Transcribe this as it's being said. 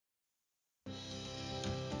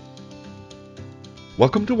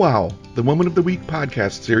Welcome to WOW, the Woman of the Week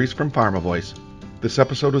podcast series from PharmaVoice. This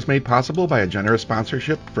episode was made possible by a generous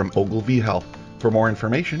sponsorship from Ogilvy Health. For more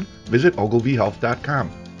information, visit ogilvyhealth.com.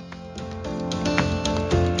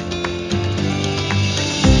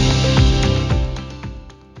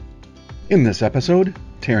 In this episode,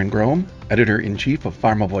 Taryn Grome, editor-in-chief of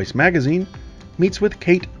PharmaVoice magazine, meets with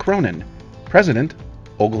Kate Cronin, president,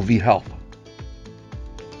 Ogilvy Health.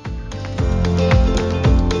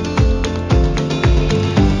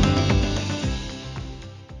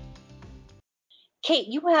 Kate,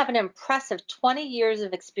 you have an impressive 20 years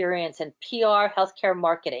of experience in PR healthcare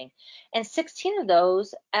marketing, and 16 of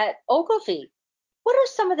those at Ogilvy. What are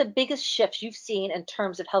some of the biggest shifts you've seen in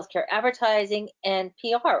terms of healthcare advertising and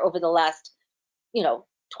PR over the last,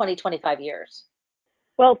 20, 25 years?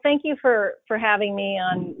 Well, thank you for having me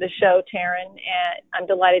on the show, Taryn, and I'm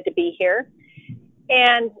delighted to be here.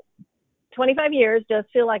 And 25 years does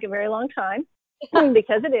feel like a very long time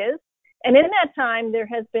because it is. And in that time, there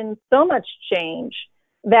has been so much change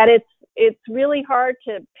that it's really hard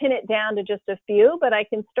to pin it down to just a few. But I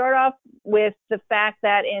can start off with the fact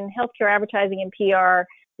that in healthcare advertising and PR,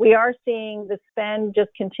 we are seeing the spend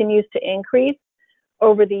just continues to increase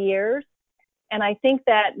over the years. And I think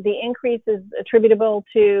that the increase is attributable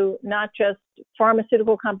to not just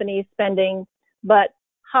pharmaceutical companies spending, but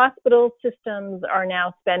hospital systems are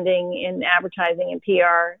now spending in advertising and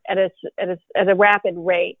PR at a rapid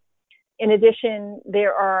rate. In addition,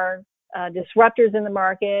 there are disruptors in the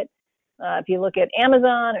market. If you look at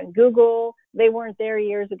Amazon and Google, they weren't there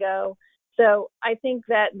years ago. So I think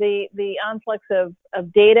that the influx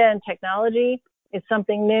of data and technology is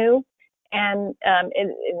something new, and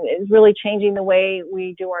it is really changing the way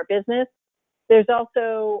we do our business. There's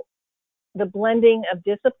also the blending of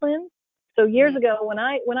disciplines. So years ago, when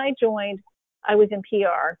I joined, I was in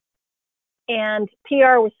PR, and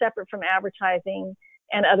PR was separate from advertising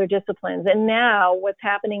and other disciplines. And now what's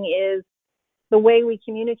happening is the way we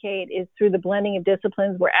communicate is through the blending of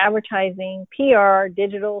disciplines where advertising, PR,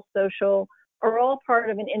 digital, social are all part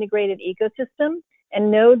of an integrated ecosystem,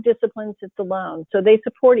 and no discipline sits alone. So they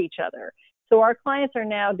support each other. So our clients are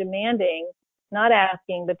now demanding, not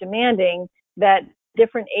asking, but demanding that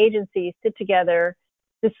different agencies sit together,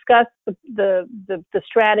 discuss the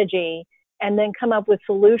strategy, and then come up with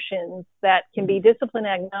solutions that can be discipline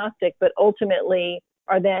agnostic, but ultimately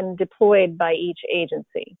are then deployed by each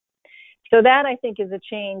agency. So that, I think, is a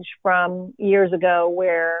change from years ago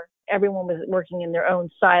where everyone was working in their own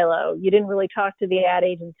silo. You didn't really talk to the ad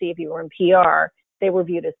agency if you were in PR. They were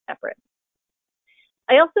viewed as separate.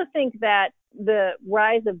 I also think that the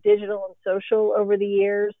rise of digital and social over the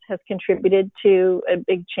years has contributed to a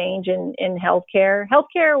big change in healthcare.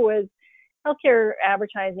 Healthcare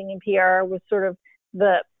advertising and PR was sort of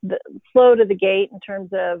the slow to the gate in terms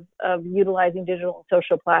of utilizing digital and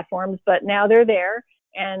social platforms, but now they're there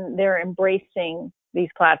and they're embracing these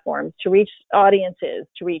platforms to reach audiences,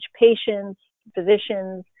 to reach patients,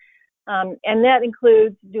 physicians, and that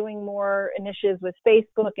includes doing more initiatives with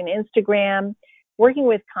Facebook and Instagram, working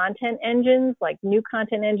with content engines, like new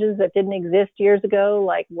content engines that didn't exist years ago,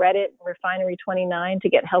 like Reddit and Refinery29 to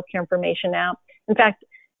get healthcare information out. In fact,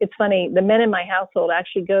 it's funny, the men in my household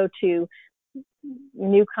actually go to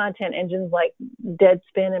new content engines like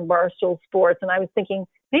Deadspin and Barstool Sports. And I was thinking,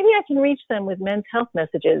 maybe I can reach them with men's health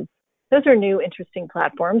messages. Those are new, interesting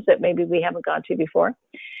platforms that maybe we haven't gone to before.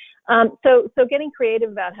 So getting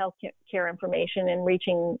creative about healthcare information and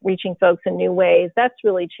reaching folks in new ways, that's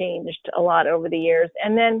really changed a lot over the years.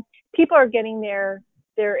 And then people are getting their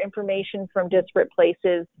information from disparate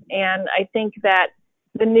places. And I think that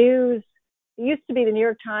the news, it used to be the New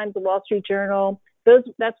York Times, the Wall Street Journal,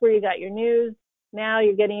 that's where you got your news. Now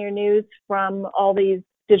you're getting your news from all these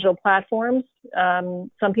digital platforms.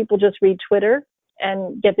 Some people just read Twitter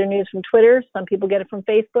and get their news from Twitter. Some people get it from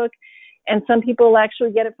Facebook. And some people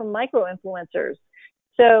actually get it from micro-influencers.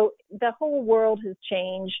 So the whole world has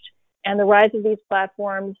changed, and the rise of these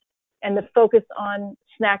platforms and the focus on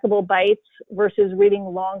snackable bites versus reading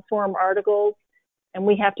long-form articles. And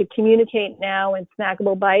we have to communicate now in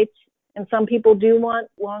snackable bites. And some people do want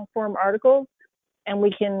long-form articles, and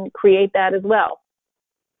we can create that as well.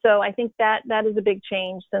 So I think that is a big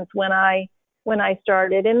change since when I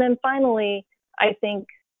started. And then finally, I think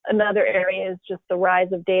another area is just the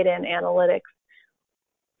rise of data and analytics.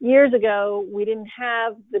 Years ago, we didn't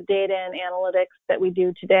have the data and analytics that we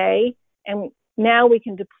do today. And now we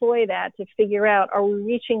can deploy that to figure out, are we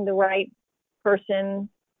reaching the right person?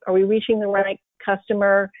 Are we reaching the right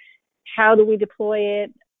customer? How do we deploy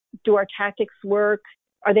it? Do our tactics work?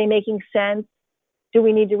 Are they making sense? Do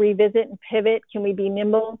we need to revisit and pivot? Can we be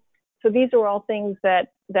nimble? So these are all things that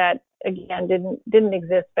again didn't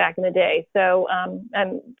exist back in the day. So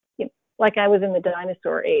I'm like I was in the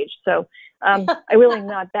dinosaur age. So I'm really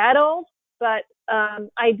not that old, but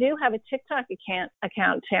I do have a TikTok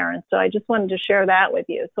account, Taryn. So I just wanted to share that with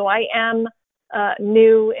you. So I am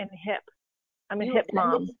new and hip. I'm a hip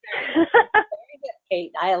mom.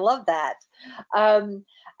 Kate, I love that.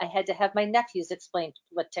 I had to have my nephews explain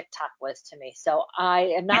what TikTok was to me, so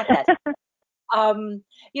I am not that.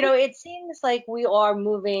 It seems like we are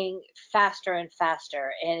moving faster and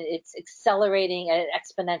faster, and it's accelerating at an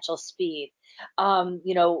exponential speed. 20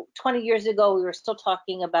 years ago, we were still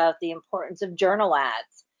talking about the importance of journal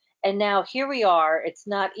ads. And now here we are, it's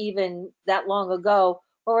not even that long ago,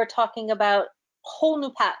 where we're talking about whole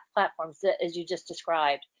new platforms, as you just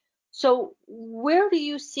described. So where do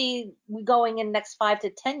you see we going in the next 5 to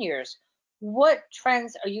 10 years? What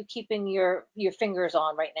trends are you keeping your fingers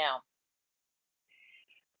on right now?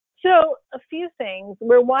 So a few things.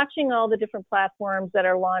 We're watching all the different platforms that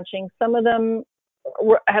are launching. Some of them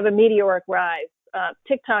have a meteoric rise.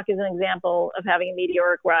 TikTok is an example of having a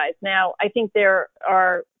meteoric rise. Now, I think there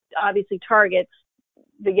are obviously targets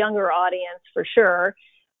the younger audience for sure,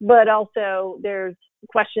 but also there's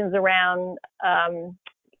questions around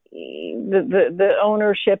the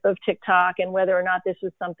ownership of TikTok and whether or not this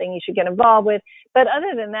is something you should get involved with. But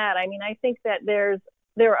other than that, I mean, I think that there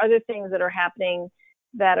are other things that are happening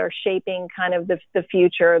that are shaping kind of the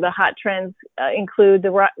future. The hot trends include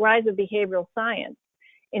the rise of behavioral science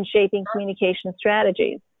in shaping communication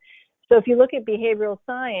strategies. So if you look at behavioral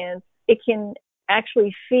science, it can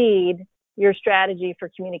actually feed your strategy for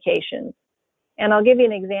communications. And I'll give you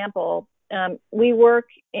an example. We work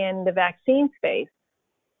in the vaccine space.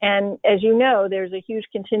 And as you know, there's a huge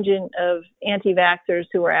contingent of anti-vaxxers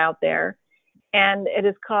who are out there. And it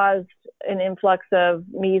has caused an influx of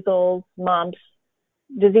measles, mumps,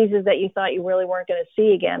 diseases that you thought you really weren't going to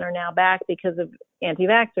see again are now back because of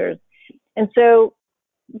anti-vaxxers. And so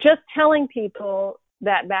just telling people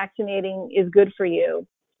that vaccinating is good for you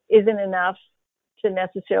isn't enough to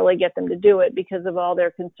necessarily get them to do it because of all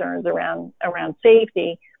their concerns around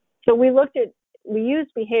safety. So we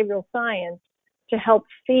used behavioral science to help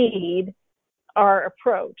feed our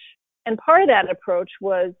approach. And part of that approach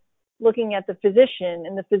was looking at the physician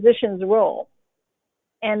and the physician's role.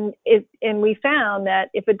 And we found that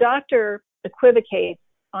if a doctor equivocates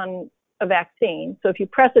on a vaccine, so if you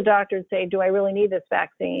press a doctor and say, do I really need this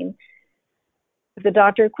vaccine? If the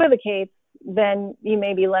doctor equivocates, then you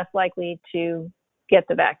may be less likely to get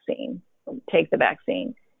the vaccine, take the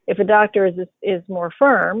vaccine. If a doctor is more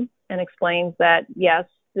firm and explains that, yes,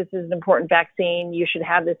 this is an important vaccine, you should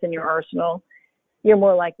have this in your arsenal, you're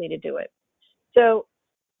more likely to do it. So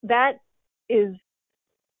that is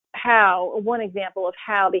one example of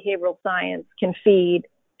how behavioral science can feed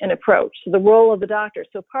an approach. So the role of the doctor.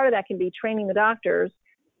 So part of that can be training the doctors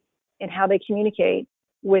in how they communicate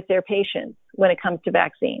with their patients when it comes to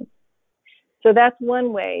vaccines. So that's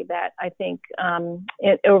one way that I think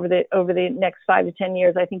over the next 5 to 10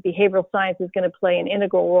 years, I think behavioral science is going to play an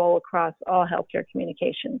integral role across all healthcare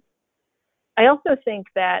communications. I also think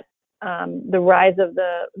that the rise of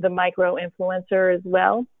the micro influencer as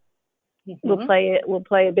well will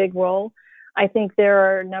play a big role. I think there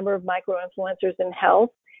are a number of micro influencers in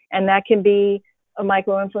health, and that can be a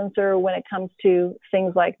micro influencer when it comes to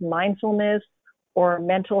things like mindfulness or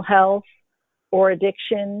mental health or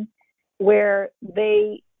addiction, where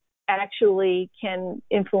they actually can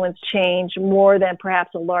influence change more than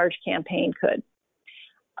perhaps a large campaign could.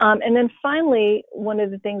 And then finally, one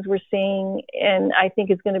of the things we're seeing, and I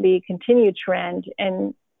think is going to be a continued trend,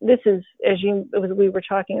 and this is, as we were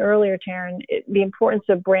talking earlier, Taryn, the importance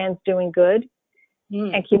of brands doing good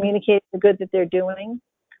and communicating the good that they're doing.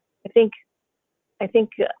 I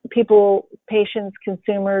think people, patients,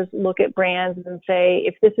 consumers look at brands and say,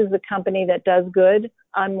 if this is a company that does good,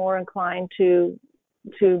 I'm more inclined to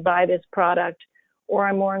buy this product, or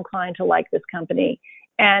I'm more inclined to like this company.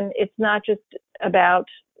 And it's not just about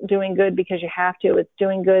doing good because you have to, it's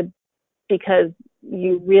doing good because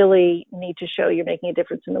you really need to show you're making a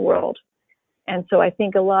difference in the world. And so I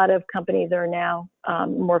think a lot of companies are now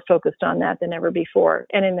more focused on that than ever before,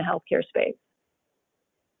 and in the healthcare space.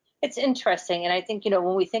 It's interesting. And I think,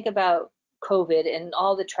 when we think about COVID and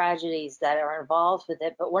all the tragedies that are involved with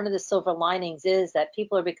it, but one of the silver linings is that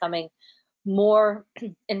people are becoming more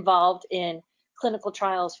involved in clinical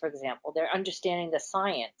trials, for example. They're understanding the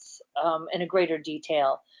science in a greater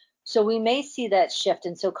detail. So we may see that shift.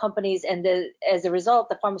 And so companies, as a result,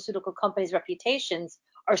 the pharmaceutical companies' reputations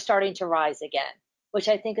are starting to rise again, which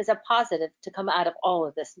I think is a positive to come out of all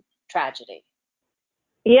of this tragedy.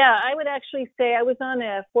 Yeah, I would actually say I was on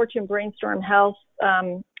a Fortune Brainstorm Health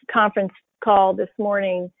conference call this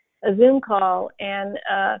morning, a Zoom call, and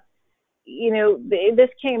this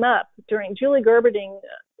came up during Julie Gerberding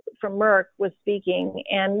from Merck was speaking,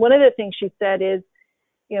 and one of the things she said is,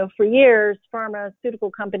 for years,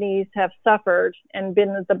 pharmaceutical companies have suffered and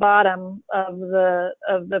been at the bottom of the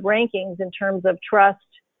rankings in terms of trust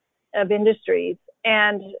of industries.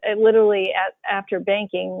 And literally after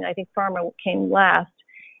banking, I think pharma came last.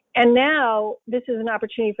 And now this is an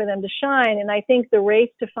opportunity for them to shine. And I think the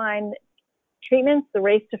race to find treatments, the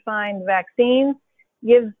race to find vaccines,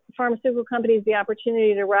 gives pharmaceutical companies the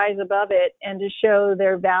opportunity to rise above it and to show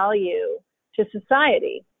their value to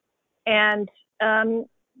society. And I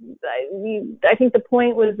think the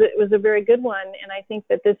point was a very good one, and I think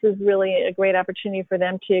that this is really a great opportunity for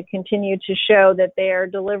them to continue to show that they are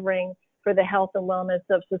delivering for the health and wellness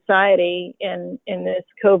of society in this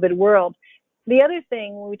COVID world. The other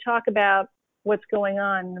thing, when we talk about what's going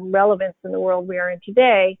on and relevance in the world we are in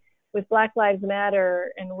today, with Black Lives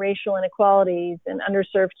Matter and racial inequalities and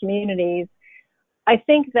underserved communities, I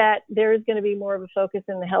think that there is going to be more of a focus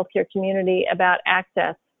in the healthcare community about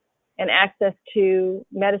access and access to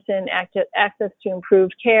medicine, access to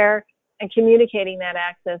improved care, and communicating that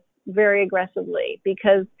access very aggressively.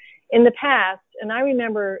 Because in the past, and I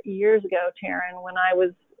remember years ago, Taryn, when I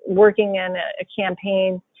was working in a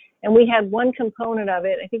campaign, and we had one component of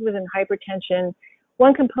it, I think it was in hypertension,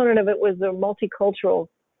 one component of it was the multicultural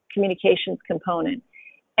communications component,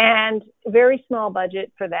 and very small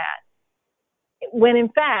budget for that. When in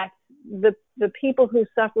fact, the people who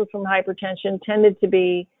suffered from hypertension tended to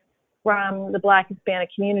be from the Black Hispanic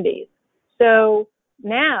communities. So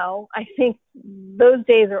now I think those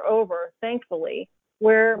days are over, thankfully,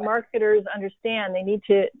 where marketers understand they need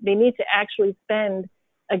to actually spend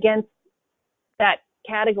against that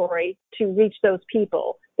category to reach those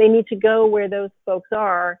people. They need to go where those folks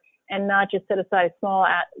are and not just set aside a small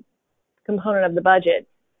component of the budget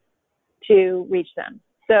to reach them.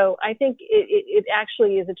 So I think it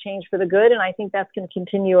actually is a change for the good, and I think that's going to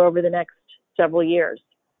continue over the next several years.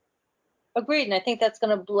 Agreed, and I think that's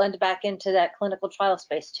going to blend back into that clinical trial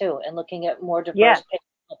space too, and looking at more diverse patient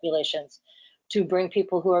populations to bring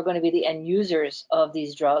people who are going to be the end users of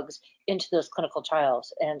these drugs into those clinical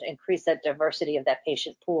trials and increase that diversity of that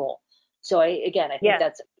patient pool. So I think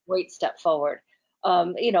that's a great step forward.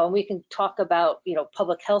 And we can talk about,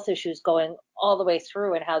 public health issues going all the way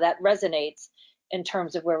through and how that resonates in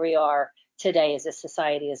terms of where we are today as a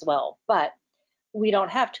society as well. But we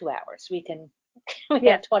don't have 2 hours. We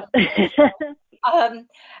have 20 minutes.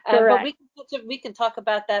 But we can talk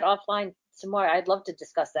about that offline some more. I'd love to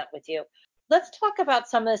discuss that with you. Let's talk about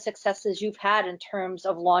some of the successes you've had in terms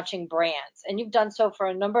of launching brands, and you've done so for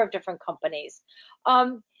a number of different companies.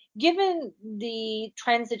 Given the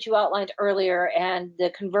trends that you outlined earlier and the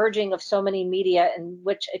converging of so many media in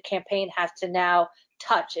which a campaign has to now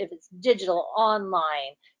touch, if it's digital,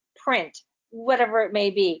 online, print, whatever it may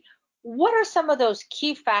be, what are some of those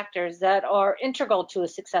key factors that are integral to a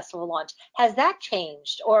successful launch? Has that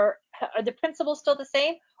changed, or are the principles still the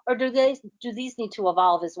same, or do these need to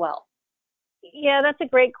evolve as well? Yeah, that's a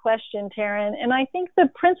great question, Taryn. And I think the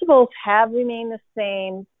principles have remained the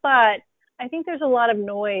same, but I think there's a lot of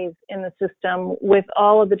noise in the system with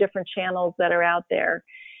all of the different channels that are out there.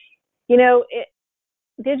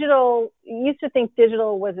 Digital, you used to think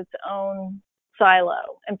digital was its own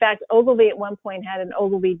silo. In fact, Ogilvy at one point had an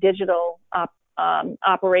Ogilvy digital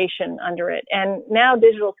operation under it. And now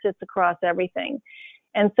digital sits across everything.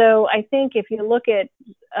 And so I think if you look at,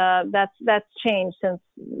 that's changed since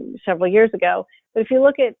several years ago. But if you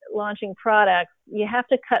look at launching products, you have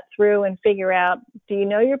to cut through and figure out, do you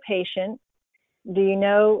know your patient? Do you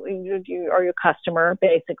know, or your customer,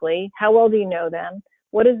 basically? How well do you know them?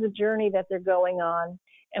 What is the journey that they're going on?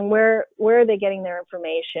 And where are they getting their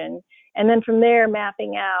information? And then from there,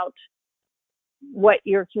 mapping out what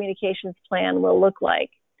your communications plan will look like.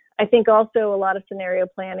 I think also a lot of scenario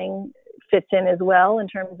planning fits in as well in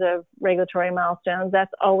terms of regulatory milestones.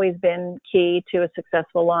 That's always been key to a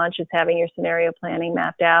successful launch, is having your scenario planning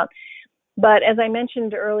mapped out. But as I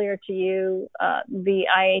mentioned earlier to you, the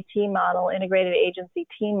IAT model, integrated agency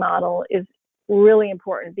team model, is really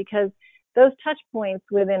important because those touch points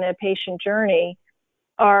within a patient journey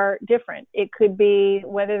are different. It could be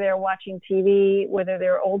whether they're watching TV, whether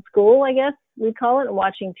they're old school, I guess we call it,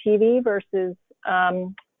 watching TV versus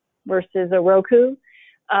a Roku,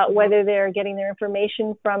 whether they're getting their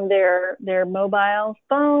information from their mobile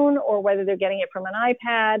phone or whether they're getting it from an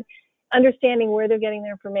iPad, understanding where they're getting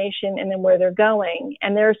their information and then where they're going.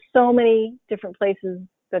 And there are so many different places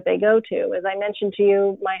that they go to. As I mentioned to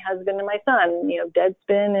you, my husband and my son,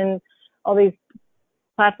 Deadspin and all these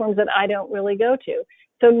platforms that I don't really go to.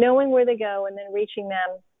 So knowing where they go and then reaching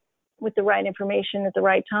them with the right information at the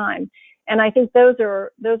right time. And I think those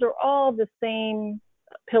are all the same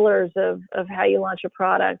pillars of how you launch a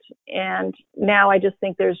product. And now I just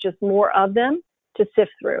think there's just more of them to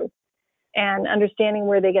sift through, and understanding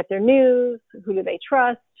where they get their news, who do they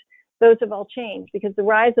trust. Those have all changed because the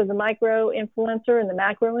rise of the micro influencer and the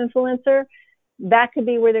macro influencer, that could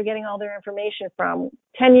be where they're getting all their information from.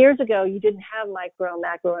 10 years ago, you didn't have micro and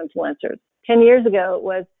macro influencers. 10 years ago, it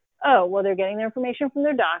was, oh, well, they're getting their information from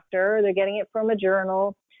their doctor, or they're getting it from a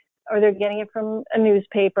journal, or they're getting it from a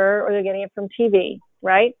newspaper, or they're getting it from TV,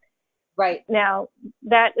 right? Right. Now,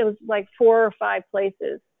 that was like 4 or 5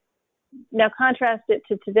 places. Now, contrast it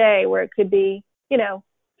to today, where it could be,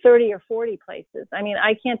 30 or 40 places. I mean,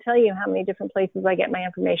 I can't tell you how many different places I get my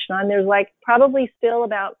information on. There's like probably still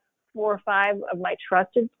about 4 or 5 of my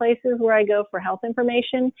trusted places where I go for health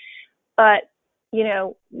information. But,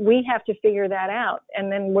 we have to figure that out.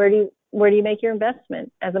 And then where do you make your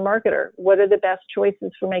investment as a marketer? What are the best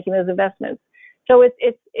choices for making those investments? So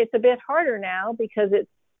it's a bit harder now because it's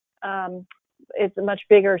a much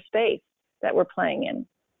bigger space that we're playing in.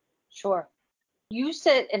 Sure. You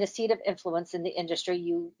sit in a seat of influence in the industry.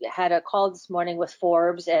 You had a call this morning with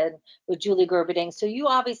Forbes and with Julie Gerberding. So you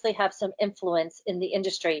obviously have some influence in the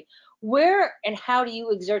industry. Where and how do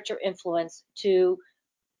you exert your influence to,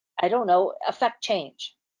 I don't know, affect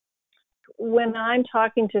change? When I'm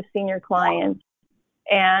talking to senior clients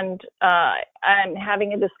and I'm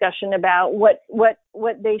having a discussion about what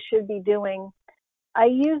they should be doing, I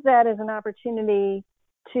use that as an opportunity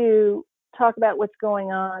to talk about what's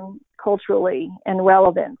going on culturally and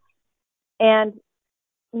relevance, and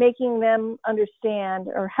making them understand,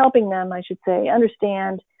 or helping them, I should say,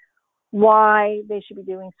 understand why they should be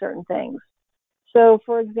doing certain things. So,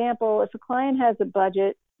 for example, if a client has a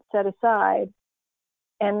budget set aside,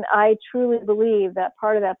 and I truly believe that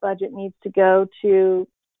part of that budget needs to go to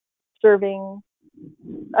serving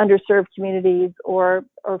underserved communities or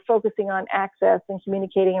focusing on access and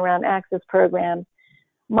communicating around access programs,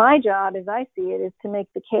 my job, as I see it, is to make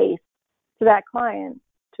the case to that client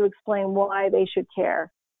to explain why they should care,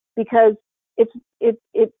 because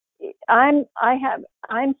I'm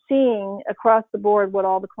seeing across the board what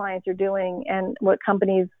all the clients are doing and what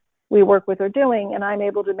companies we work with are doing, and I'm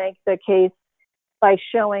able to make the case by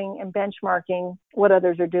showing and benchmarking what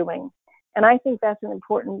others are doing. And I think that's an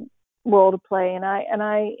important role to play. And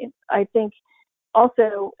I think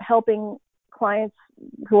also helping clients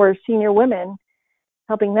who are senior women,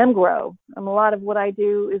 helping them grow. A lot of what I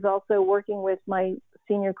do is also working with my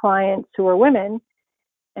senior clients who are women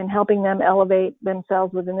and helping them elevate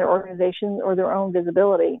themselves within their organization or their own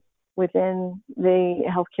visibility within the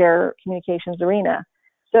healthcare communications arena.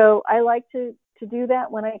 So I like to do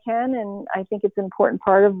that when I can, and I think it's an important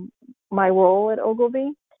part of my role at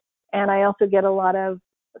Ogilvy. And I also get a lot of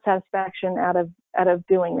satisfaction out of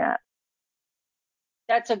doing that.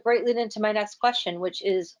 That's a great lead into my next question, which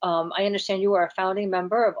is, I understand you are a founding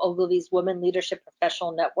member of Ogilvy's Women Leadership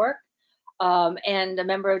Professional Network, and a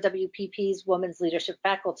member of WPP's Women's Leadership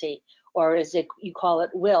Faculty, or as you call it,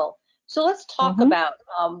 WIL. So let's talk about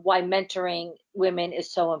why mentoring women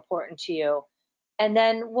is so important to you. And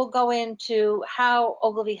then we'll go into how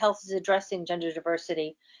Ogilvy Health is addressing gender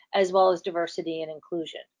diversity as well as diversity and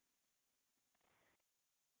inclusion.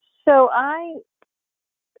 So I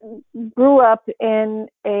grew up in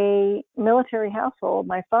a military household.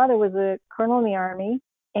 My father was a colonel in the Army,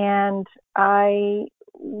 and I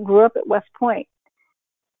grew up at West Point.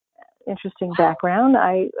 Interesting background.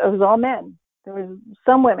 It was all men. There was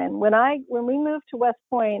some women. When we moved to West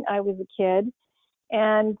Point, I was a kid,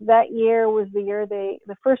 and that year was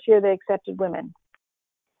the first year they accepted women.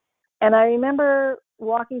 And I remember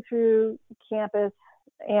walking through campus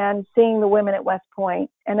and seeing the women at West Point.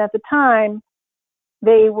 And at the time,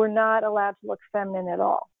 they were not allowed to look feminine at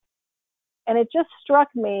all. And it just struck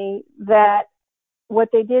me that what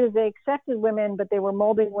they did is they accepted women, but they were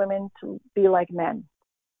molding women to be like men.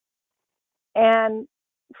 And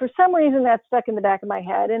for some reason that stuck in the back of my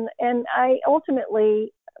head. And I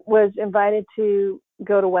ultimately was invited to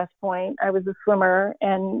go to West Point. I was a swimmer,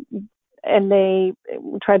 and they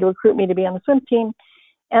tried to recruit me to be on the swim team.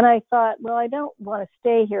 And I thought, well, I don't want to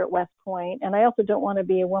stay here at West Point, and I also don't want to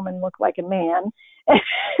be a woman look like a man.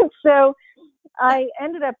 So I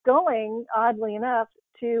ended up going, oddly enough,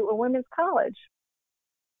 to a women's college.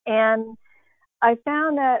 And I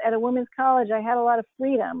found that at a women's college, I had a lot of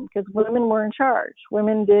freedom because women were in charge.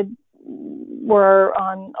 Women were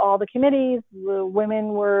on all the committees. The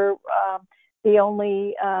women were the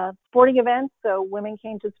only sporting event, so women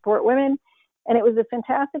came to support women, and it was a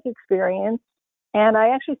fantastic experience. And I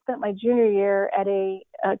actually spent my junior year at a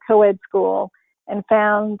co-ed school and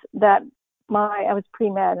found that I was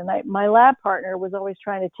pre-med, and my lab partner was always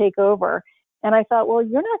trying to take over. And I thought, well,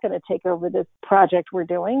 you're not going to take over this project we're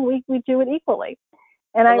doing. We do it equally.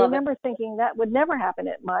 And I remember thinking that would never happen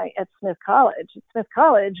at Smith College. At Smith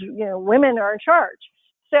College, women are in charge.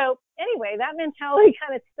 So anyway, that mentality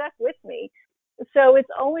kind of stuck with me. So it's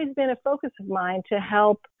always been a focus of mine to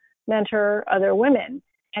help mentor other women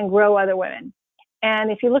and grow other women.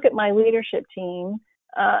 And if you look at my leadership team,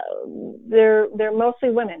 they're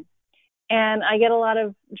mostly women. And I get a lot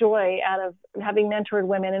of joy out of having mentored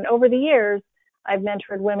women. And over the years, I've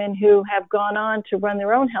mentored women who have gone on to run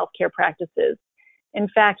their own healthcare practices. In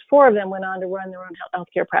fact, 4 of them went on to run their own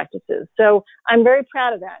healthcare practices. So I'm very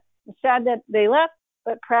proud of that. I'm sad that they left,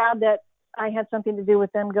 but proud that I had something to do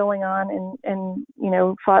with them going on and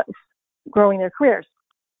growing their careers.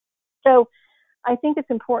 So I think it's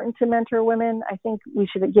important to mentor women. I think we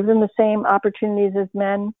should give them the same opportunities as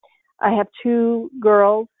men. I have 2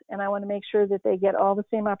 girls, and I want to make sure that they get all the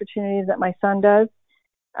same opportunities that my son does.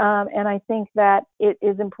 And I think that it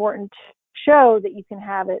is important to show that you can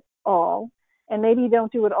have it all. And maybe you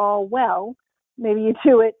don't do it all well. Maybe you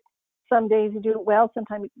do it, some days you do it well,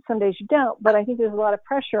 some days you don't. But I think there's a lot of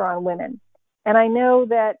pressure on women. And I know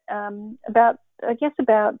that about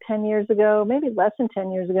 10 years ago, maybe less than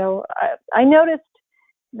 10 years ago, I noticed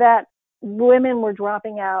that women were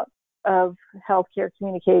dropping out of healthcare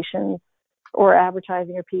communications or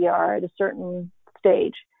advertising or PR at a certain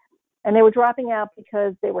stage. And they were dropping out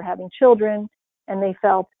because they were having children and they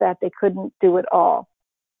felt that they couldn't do it all.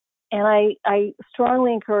 And I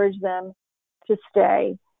strongly encourage them to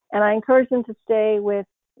stay. And I encourage them to stay with,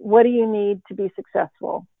 what do you need to be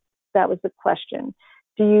successful? That was the question.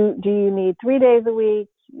 Do you need 3 days a week,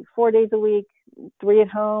 4 days a week, 3 at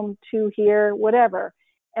home, 2 here, whatever?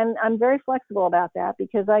 And I'm very flexible about that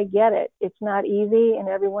because I get it. It's not easy and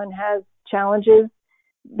everyone has challenges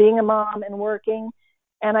being a mom and working.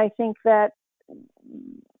 And I think that,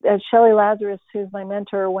 as Shelley Lazarus, who's my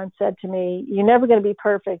mentor, once said to me, you're never going to be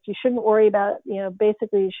perfect. You shouldn't worry about,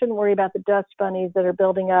 basically you shouldn't worry about the dust bunnies that are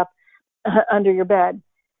building up under your bed,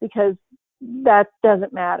 because that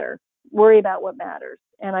doesn't matter. Worry about what matters.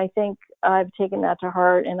 And I think I've taken that to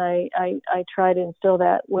heart, and I try to instill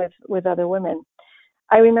that with other women.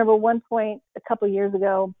 I remember one point a couple of years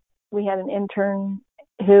ago, we had an intern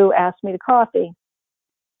who asked me to coffee.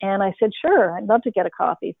 And I said, sure, I'd love to get a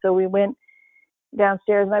coffee. So we went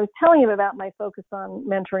downstairs, and I was telling him about my focus on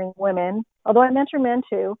mentoring women, although I mentor men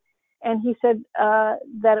too. And he said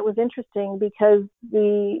that it was interesting because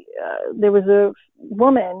there was a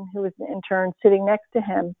woman who was an intern sitting next to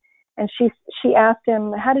him, and she asked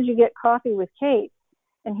him, how did you get coffee with Kate?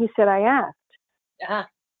 And he said, I asked. Uh-huh.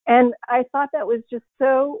 And I thought that was just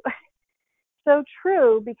so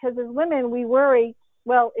true, because as women, we worry,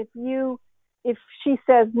 well, if she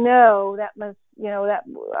says no, that must, that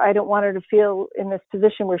I don't want her to feel in this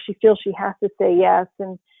position where she feels she has to say yes.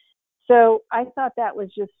 And so I thought that was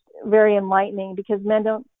just very enlightening, because men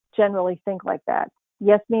don't generally think like that.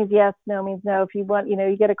 Yes means yes, no means no. If you want,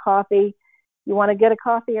 you get a coffee, you want to get a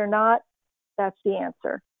coffee or not, that's the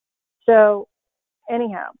answer. So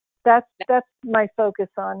anyhow, that's my focus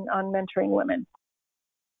on mentoring women.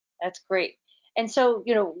 That's great. And so,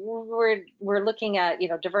 we're looking at,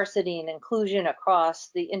 diversity and inclusion across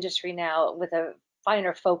the industry now with a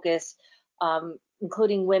finer focus,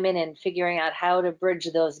 including women, and figuring out how to bridge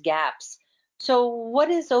those gaps. So what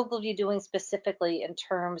is Ogilvy doing specifically in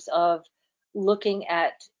terms of looking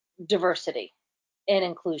at diversity and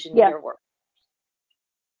inclusion in your work?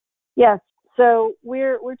 Yes. So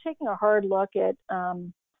we're taking a hard look at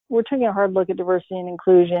diversity and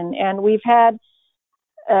inclusion, and we've had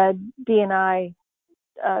a D&I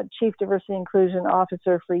Chief Diversity and Inclusion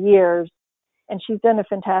Officer for years, and she's done a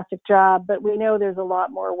fantastic job. But we know there's a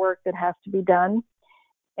lot more work that has to be done,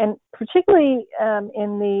 and particularly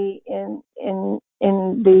in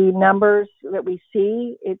the numbers that we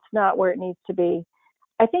see, it's not where it needs to be.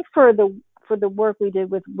 I think for the work we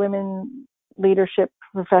did with Women Leadership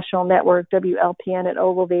Professional Network, WLPN at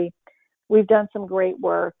Ogilvy, we've done some great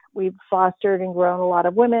work. We've fostered and grown a lot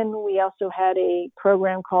of women. We also had a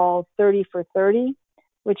program called 30 for 30,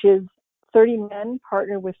 which is 30 men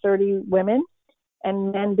partnered with 30 women,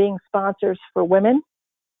 and men being sponsors for women.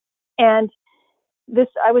 And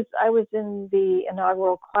I was in the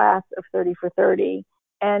inaugural class of 30 for 30.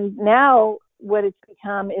 And now what it's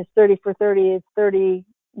become is 30 for 30 is 30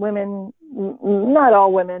 women, not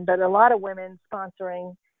all women, but a lot of women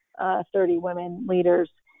sponsoring 30 women leaders.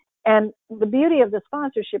 And the beauty of the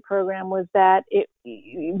sponsorship program was that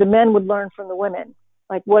the men would learn from the women,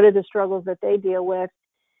 like what are the struggles that they deal with,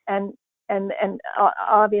 and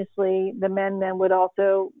obviously the men then would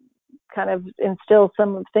also kind of instill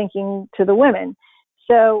some thinking to the women.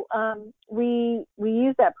 So we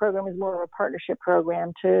use that program as more of a partnership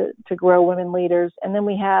program to grow women leaders, and then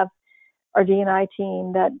we have our D&I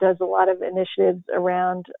team that does a lot of initiatives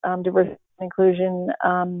around diversity and inclusion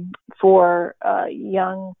for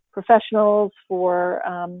young professionals, for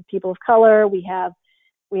people of color. We have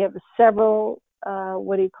several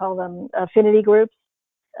affinity groups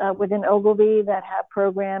within Ogilvy that have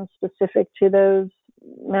programs specific to those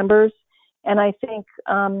members. And I think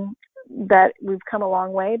that we've come a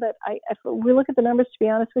long way, but if we look at the numbers, to be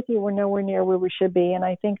honest with you, we're nowhere near where we should be. And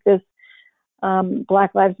I think this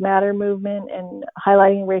Black Lives Matter movement and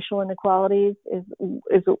highlighting racial inequalities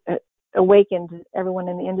is awakened everyone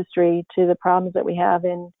in the industry to the problems that we have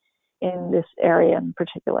in this area in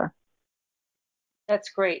particular. That's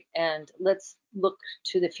great. And let's look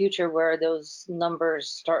to the future where those numbers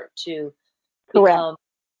start to become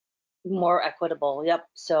more equitable. Yep.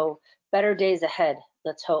 So better days ahead.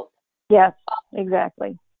 Let's hope. Yes,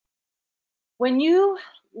 exactly. When you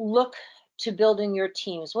look to building your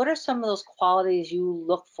teams, what are some of those qualities you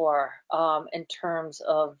look for in terms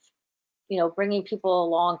of, bringing people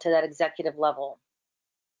along to that executive level?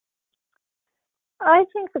 I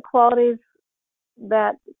think the qualities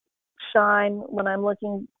that shine when I'm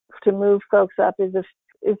looking to move folks up is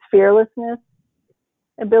fearlessness,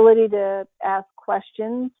 ability to ask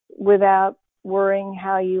questions without worrying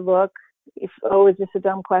how you look. Is this a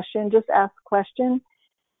dumb question? Just ask a question.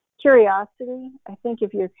 Curiosity. I think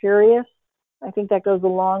if you're curious, I think that goes a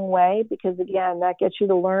long way because, again, that gets you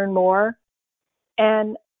to learn more.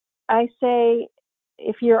 And I say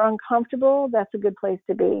if you're uncomfortable, that's a good place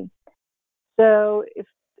to be. So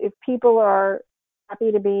if people are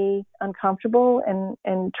happy to be uncomfortable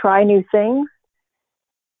and try new things,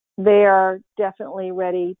 they are definitely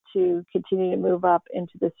ready to continue to move up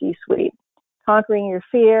into the C-suite. Conquering your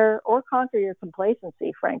fear or conquer your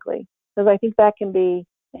complacency, frankly, because I think that can be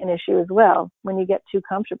an issue as well when you get too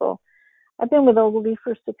comfortable. I've been with Ogilvy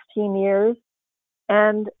for 16 years,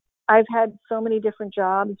 and I've had so many different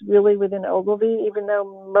jobs really within Ogilvy, even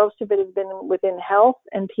though most of it has been within health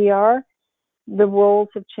and PR. The roles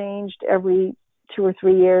have changed every 2 or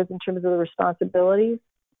 3 years in terms of the responsibilities.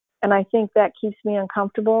 And I think that keeps me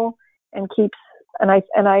uncomfortable and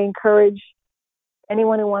I encourage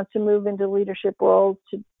anyone who wants to move into leadership roles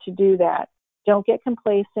to do that. Don't get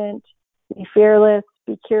complacent, be fearless,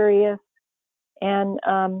 be curious. And,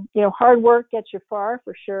 hard work gets you far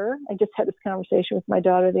for sure. I just had this conversation with my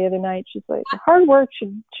daughter the other night. She's like, hard work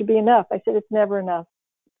should be enough. I said, it's never enough.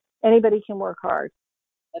 Anybody can work hard.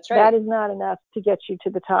 That's right. That is not enough to get you to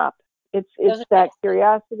the top. It's that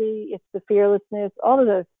curiosity, it's the fearlessness, all of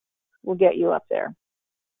those will get you up there.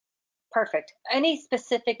 Perfect. Any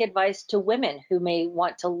specific advice to women who may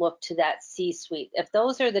want to look to that C-suite? If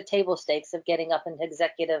those are the table stakes of getting up into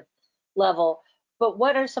executive level, but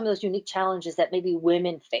what are some of those unique challenges that maybe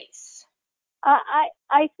women face?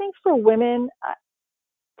 I think for women,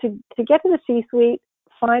 to get to the C-suite,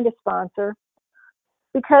 find a sponsor.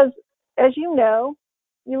 Because as you know,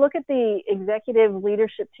 you look at the executive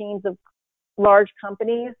leadership teams of large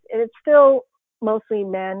companies, and it's still mostly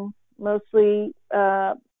men, mostly,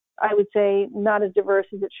 I would say, not as diverse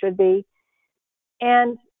as it should be.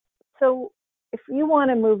 And so if you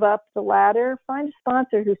want to move up the ladder, find a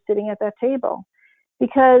sponsor who's sitting at that table,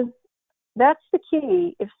 because that's the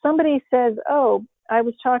key. If somebody says, oh, I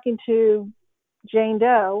was talking to Jane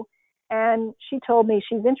Doe and she told me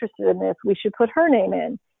she's interested in this, we should put her name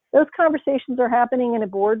in. Those conversations are happening in a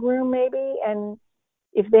boardroom maybe, and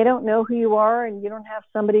if they don't know who you are and you don't have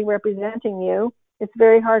somebody representing you, it's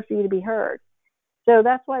very hard for you to be heard. So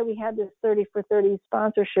that's why we had this 30 for 30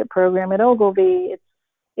 sponsorship program at Ogilvy.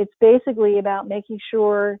 It's basically about making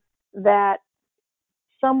sure that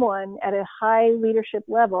someone at a high leadership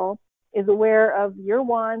level is aware of your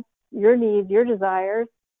wants, your needs, your desires,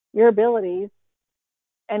 your abilities,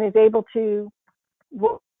 and is able to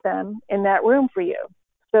work them in that room for you,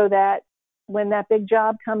 so that when that big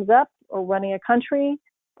job comes up, or running a country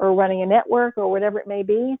or running a network or whatever it may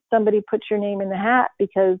be, somebody puts your name in the hat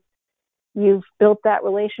because you've built that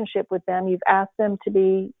relationship with them. You've asked them to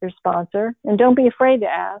be your sponsor, and don't be afraid to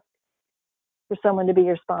ask for someone to be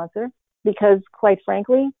your sponsor, because quite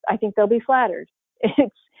frankly, I think they'll be flattered.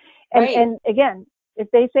 And again, if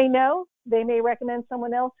they say no, they may recommend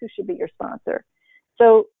someone else who should be your sponsor.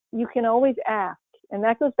 So you can always ask. And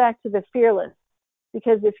that goes back to the fearless,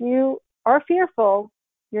 because if you are fearful,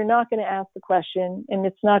 you're not going to ask the question, and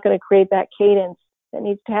it's not going to create that cadence that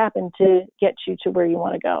needs to happen to get you to where you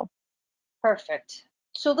want to go. Perfect.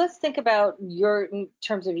 So let's think about in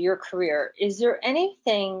terms of your career. Is there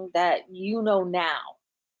anything that you know now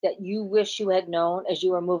that you wish you had known as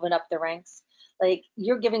you were moving up the ranks? Like,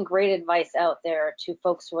 you're giving great advice out there to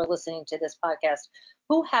folks who are listening to this podcast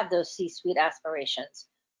who have those C-suite aspirations.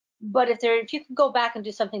 But if you could go back and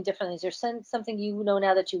do something differently, is there something you know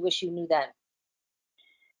now that you wish you knew then?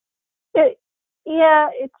 It's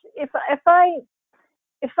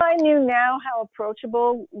if I knew now how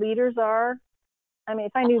approachable leaders are,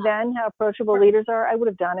 if I knew then how approachable leaders are, I would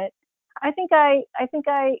have done it. I think I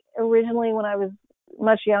originally, when I was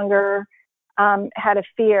much younger, had a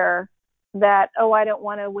fear that, I don't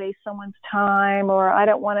want to waste someone's time, or I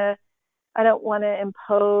don't want to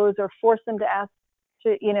impose or force them to ask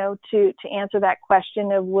to answer that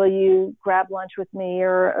question of, will you grab lunch with me,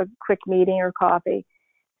 or a quick meeting or coffee.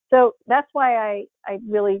 So that's why I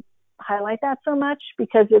really highlight that so much,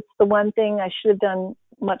 because it's the one thing I should have done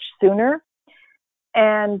much sooner.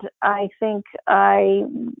 And I think I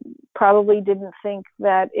probably didn't think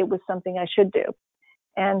that it was something I should do.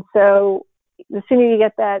 And so the sooner you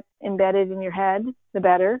get that embedded in your head, the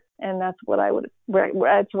better. And that's what I would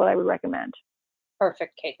recommend.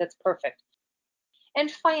 Perfect, Kate. That's perfect. And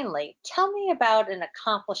finally, tell me about an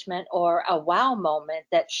accomplishment or a wow moment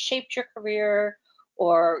that shaped your career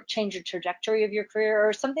or changed the trajectory of your career,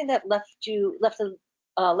 or something that left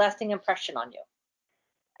a lasting impression on you.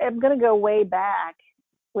 I'm going to go way back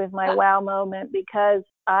with my wow moment, because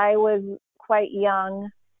I was quite young,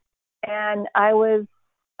 and I was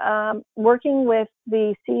working with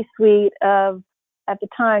the C-suite of, at the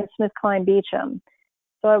time, SmithKline Beecham.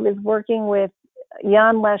 So I was working with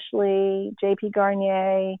Jan Leslie, JP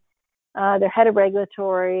Garnier, their head of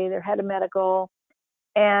regulatory, their head of medical,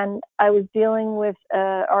 and I was dealing with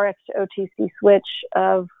a RX to OTC switch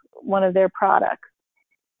of one of their products.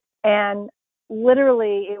 And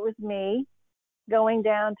literally, it was me going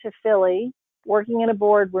down to Philly, working in a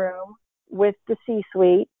boardroom with the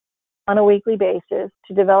C-suite on a weekly basis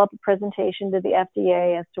to develop a presentation to the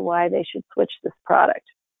FDA as to why they should switch this product.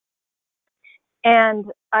 And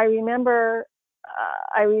I remember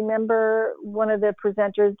one of the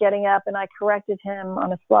presenters getting up, and I corrected him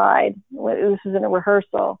on a slide. This was in a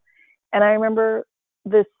rehearsal. And I remember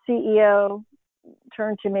the CEO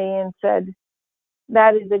turned to me and said,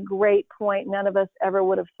 "That is a great point. None of us ever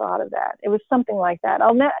would have thought of that." It was something like that.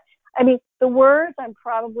 The words I'm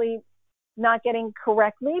probably not getting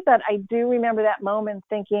correctly, but I do remember that moment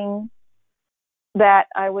thinking that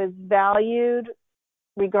I was valued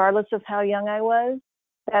regardless of how young I was,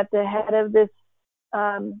 that the head of this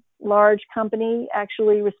large company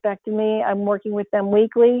actually respected me. I'm working with them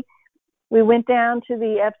weekly. We went down to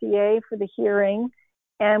the FDA for the hearing,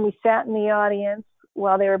 and we sat in the audience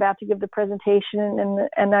while they were about to give the presentation.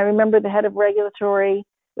 And I remember the head of regulatory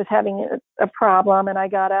was having a problem, and I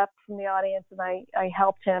got up from the audience and I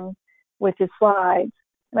helped him with his slides.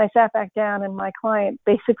 And I sat back down, and my client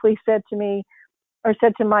basically said to me, or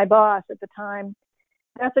said to my boss at the time,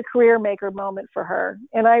 "That's a career maker moment for her."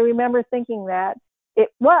 And I remember thinking that it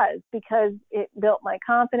was, because it built my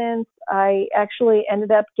confidence. I actually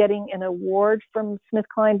ended up getting an award from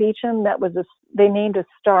SmithKline Beecham that was they named a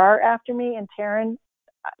star after me. And Taryn,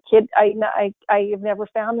 kid, I have never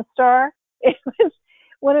found the star. It was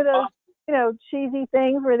one of those, cheesy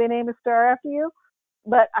things where they name a star after you.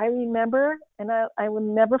 But I remember, and I will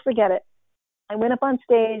never forget it. I went up on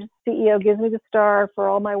stage. The CEO gives me the star for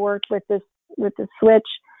all my work with this switch.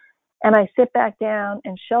 And I sit back down,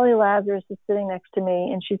 and Shelley Lazarus is sitting next to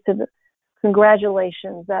me, and she said,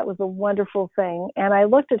 "Congratulations, that was a wonderful thing." And I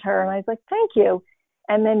looked at her, and I was like, "Thank you."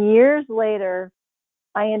 And then years later,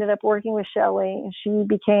 I ended up working with Shelley, and she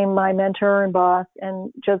became my mentor and boss.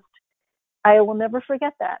 And just, I will never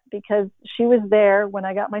forget that, because she was there when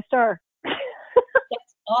I got my star.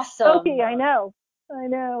 That's awesome. Okay, I know.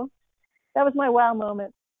 That was my wow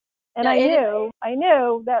moment. And I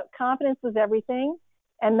knew that confidence was everything.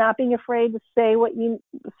 And not being afraid to say what you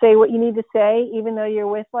need to say, even though you're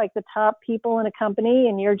with like the top people in a company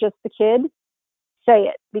and you're just the kid. Say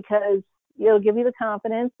it, because it'll give you the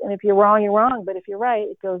confidence. And if you're wrong, you're wrong. But if you're right,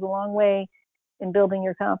 it goes a long way in building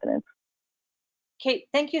your confidence. Kate,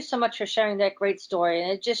 thank you so much for sharing that great story.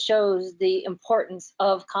 And it just shows the importance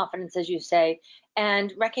of confidence, as you say,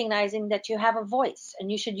 and recognizing that you have a voice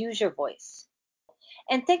and you should use your voice.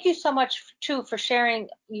 And thank you so much, too, for sharing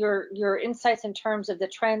your insights in terms of the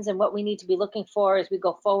trends and what we need to be looking for as we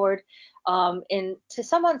go forward into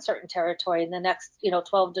some uncertain territory in the next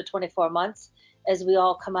 12 to 24 months as we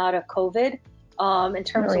all come out of COVID in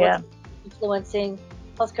terms of what's influencing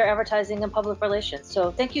healthcare advertising and public relations.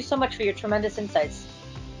 So thank you so much for your tremendous insights.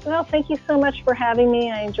 Well, thank you so much for having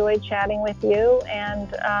me. I enjoyed chatting with you,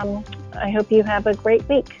 and I hope you have a great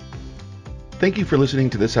week. Thank you for listening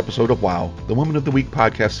to this episode of WOW, the Woman of the Week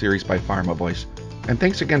podcast series by Pharma Voice. And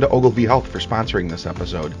thanks again to Ogilvy Health for sponsoring this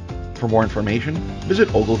episode. For more information, visit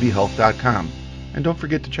ogilvyhealth.com. And don't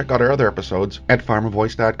forget to check out our other episodes at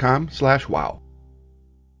pharmavoice.com/wow.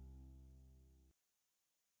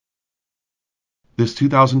 This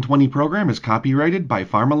 2020 program is copyrighted by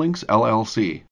PharmaLinks LLC.